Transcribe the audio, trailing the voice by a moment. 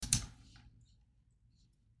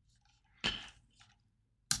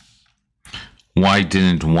Why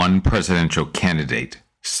didn't one presidential candidate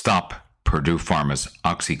stop Purdue Pharma's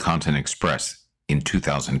OxyContin Express in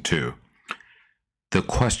 2002? The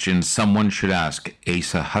question someone should ask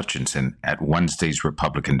Asa Hutchinson at Wednesday's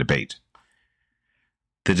Republican debate.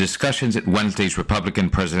 The discussions at Wednesday's Republican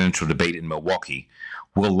presidential debate in Milwaukee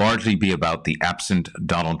will largely be about the absent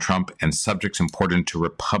Donald Trump and subjects important to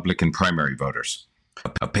Republican primary voters.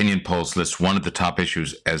 Opinion polls list one of the top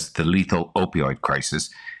issues as the lethal opioid crisis,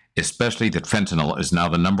 especially that fentanyl is now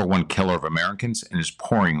the number one killer of Americans and is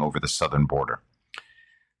pouring over the southern border.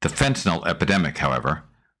 The fentanyl epidemic, however,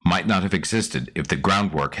 might not have existed if the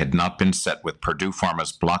groundwork had not been set with Purdue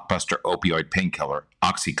Pharma's blockbuster opioid painkiller,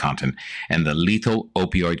 OxyContin, and the lethal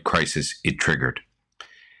opioid crisis it triggered.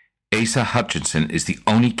 Asa Hutchinson is the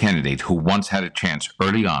only candidate who once had a chance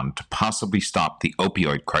early on to possibly stop the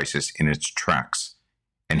opioid crisis in its tracks,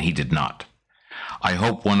 and he did not. I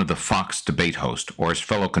hope one of the Fox debate hosts or his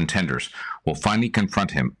fellow contenders will finally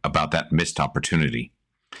confront him about that missed opportunity.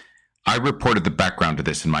 I reported the background to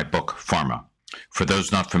this in my book, Pharma. For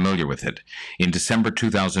those not familiar with it, in December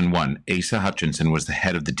 2001, Asa Hutchinson was the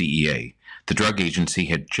head of the DEA. The drug agency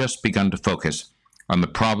had just begun to focus on the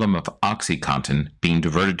problem of OxyContin being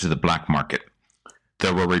diverted to the black market.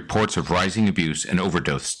 There were reports of rising abuse and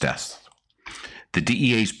overdose deaths. The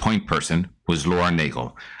DEA's point person was Laura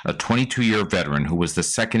Nagel, a 22-year veteran who was the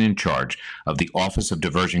second in charge of the Office of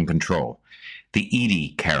Diversion Control. The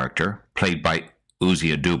Edie character, played by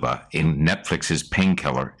Uzi Aduba in Netflix's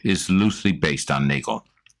Painkiller, is loosely based on Nagel.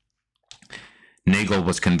 Nagel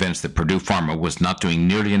was convinced that Purdue Pharma was not doing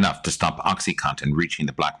nearly enough to stop OxyContin reaching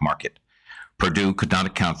the black market. Purdue could not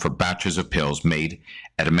account for batches of pills made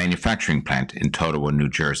at a manufacturing plant in Totowa, New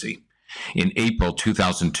Jersey. In April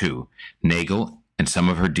 2002, Nagel and some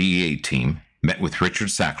of her DEA team met with Richard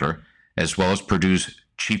Sackler, as well as Purdue's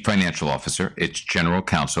chief financial officer, its general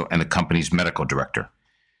counsel, and the company's medical director.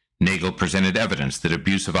 Nagel presented evidence that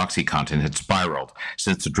abuse of OxyContin had spiraled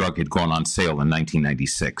since the drug had gone on sale in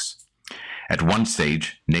 1996. At one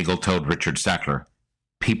stage, Nagel told Richard Sackler,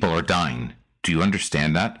 "People are dying. Do you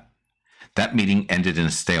understand that?" That meeting ended in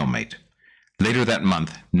a stalemate. Later that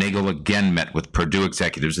month, Nagel again met with Purdue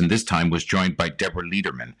executives and this time was joined by Deborah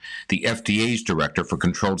Lederman, the FDA's director for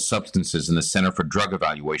controlled substances in the Center for Drug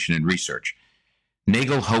Evaluation and Research.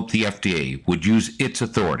 Nagel hoped the FDA would use its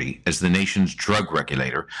authority as the nation's drug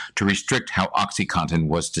regulator to restrict how OxyContin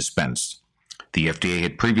was dispensed. The FDA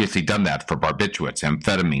had previously done that for barbiturates,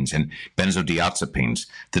 amphetamines, and benzodiazepines.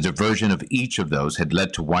 The diversion of each of those had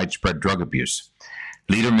led to widespread drug abuse.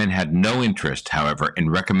 Lederman had no interest, however, in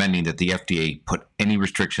recommending that the FDA put any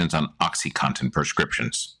restrictions on OxyContin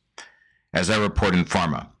prescriptions. As I report in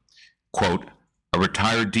Pharma, quote, a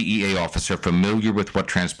retired DEA officer familiar with what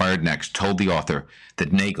transpired next told the author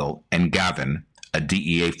that Nagel and Gavin, a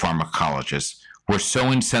DEA pharmacologist, were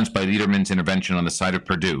so incensed by Lederman's intervention on the side of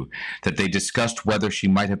Purdue that they discussed whether she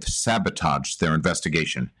might have sabotaged their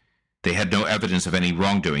investigation. They had no evidence of any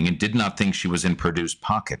wrongdoing and did not think she was in Purdue's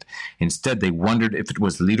pocket. Instead, they wondered if it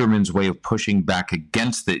was Lederman's way of pushing back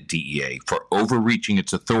against the DEA for overreaching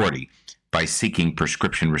its authority by seeking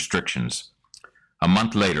prescription restrictions. A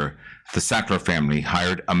month later, the Sackler family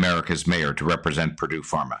hired America's mayor to represent Purdue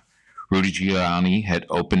Pharma. Rudy Giuliani had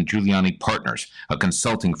opened Giuliani Partners, a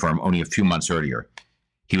consulting firm, only a few months earlier.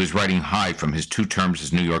 He was riding high from his 2 terms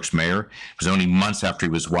as New York's mayor. It was only months after he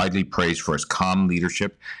was widely praised for his calm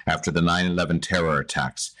leadership after the 9/11 terror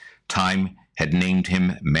attacks. Time had named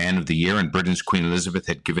him Man of the Year, and Britain's Queen Elizabeth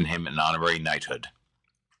had given him an honorary knighthood.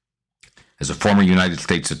 As a former United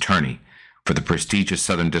States attorney for the prestigious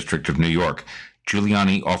Southern District of New York,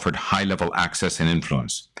 Giuliani offered high-level access and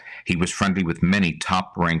influence. He was friendly with many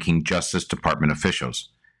top-ranking Justice Department officials.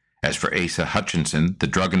 As for Asa Hutchinson, the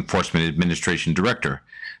Drug Enforcement Administration director,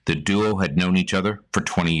 the duo had known each other for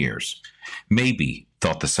 20 years. Maybe,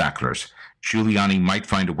 thought the Sacklers, Giuliani might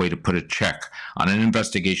find a way to put a check on an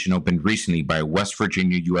investigation opened recently by a West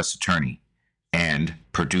Virginia U.S. attorney. And,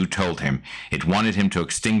 Purdue told him, it wanted him to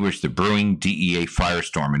extinguish the brewing DEA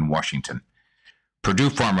firestorm in Washington.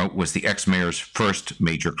 Purdue Pharma was the ex-mayor's first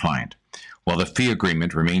major client. While the fee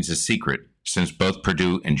agreement remains a secret, since both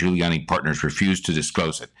Purdue and Giuliani Partners refused to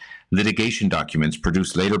disclose it, litigation documents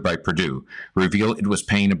produced later by Purdue reveal it was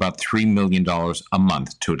paying about $3 million a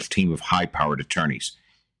month to its team of high-powered attorneys.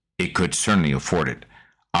 It could certainly afford it.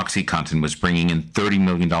 OxyContin was bringing in $30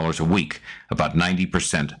 million a week, about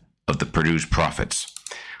 90% of the Purdue's profits.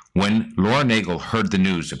 When Laura Nagel heard the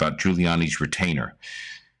news about Giuliani's retainer,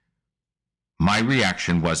 my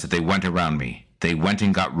reaction was that they went around me. They went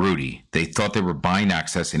and got Rudy. They thought they were buying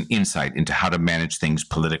access and insight into how to manage things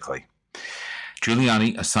politically.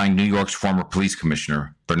 Giuliani assigned New York's former police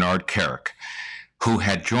commissioner, Bernard Kerik, who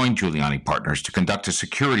had joined Giuliani Partners to conduct a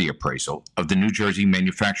security appraisal of the New Jersey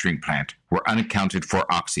manufacturing plant where unaccounted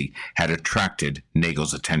for Oxy had attracted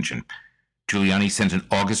Nagel's attention. Giuliani sent an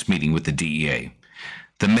August meeting with the DEA.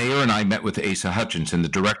 The mayor and I met with Asa Hutchinson, the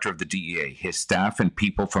director of the DEA, his staff, and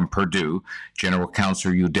people from Purdue, General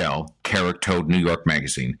Counsel Udell, Carrick told New York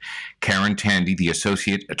Magazine. Karen Tandy, the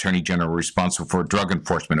associate attorney general responsible for drug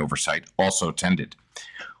enforcement oversight, also attended.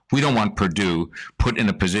 We don't want Purdue put in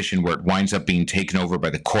a position where it winds up being taken over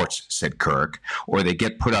by the courts, said Carrick, or they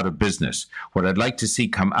get put out of business. What I'd like to see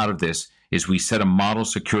come out of this is we set a model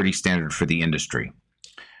security standard for the industry.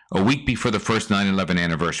 A week before the first 9/11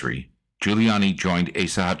 anniversary, Giuliani joined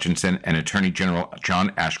Asa Hutchinson and Attorney General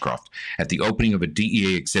John Ashcroft at the opening of a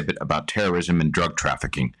DEA exhibit about terrorism and drug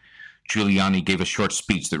trafficking. Giuliani gave a short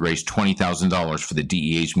speech that raised $20,000 for the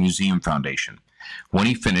DEA's Museum Foundation. When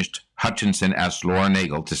he finished, Hutchinson asked Laura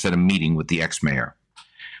Nagel to set a meeting with the ex-mayor.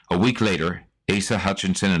 A week later, Asa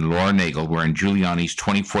Hutchinson and Laura Nagel were in Giuliani's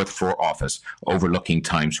 24th floor office overlooking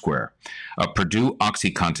Times Square. A Purdue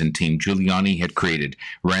OxyContin team Giuliani had created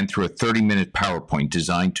ran through a 30-minute PowerPoint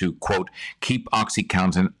designed to, quote, keep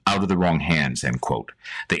OxyContin out of the wrong hands, end quote.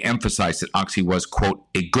 They emphasized that Oxy was, quote,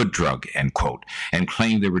 a good drug, end quote, and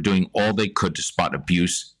claimed they were doing all they could to spot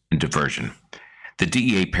abuse and diversion. The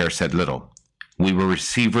DEA pair said little. We were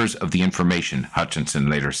receivers of the information, Hutchinson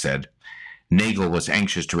later said. Nagel was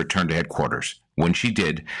anxious to return to headquarters. When she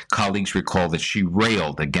did, colleagues recall that she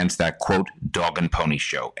railed against that, quote, dog and pony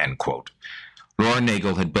show, end quote. Laura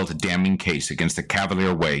Nagel had built a damning case against the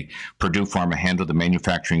cavalier way Purdue Pharma handled the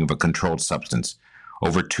manufacturing of a controlled substance.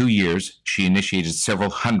 Over 2 years, she initiated several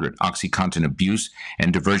hundred OxyContin abuse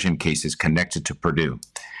and diversion cases connected to Purdue.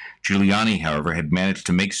 Giuliani, however, had managed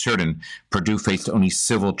to make certain Purdue faced only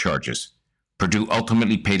civil charges. Purdue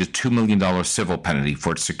ultimately paid a $2 million civil penalty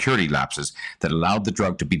for its security lapses that allowed the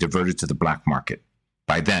drug to be diverted to the black market.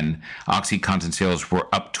 By then, OxyContin sales were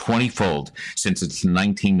up 20-fold since its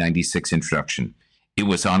 1996 introduction. It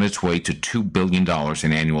was on its way to $2 billion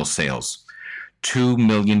in annual sales. $2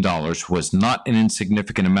 million was not an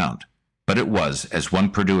insignificant amount, but it was, as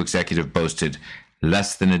one Purdue executive boasted,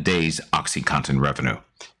 less than a day's OxyContin revenue.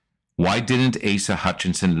 Why didn't Asa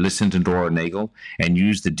Hutchinson listen to Laura Nagel and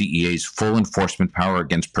use the DEA's full enforcement power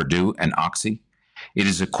against Purdue and Oxy? It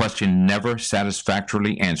is a question never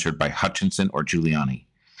satisfactorily answered by Hutchinson or Giuliani.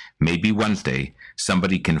 Maybe Wednesday,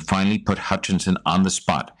 somebody can finally put Hutchinson on the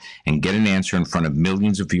spot and get an answer in front of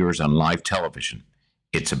millions of viewers on live television.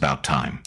 It's about time.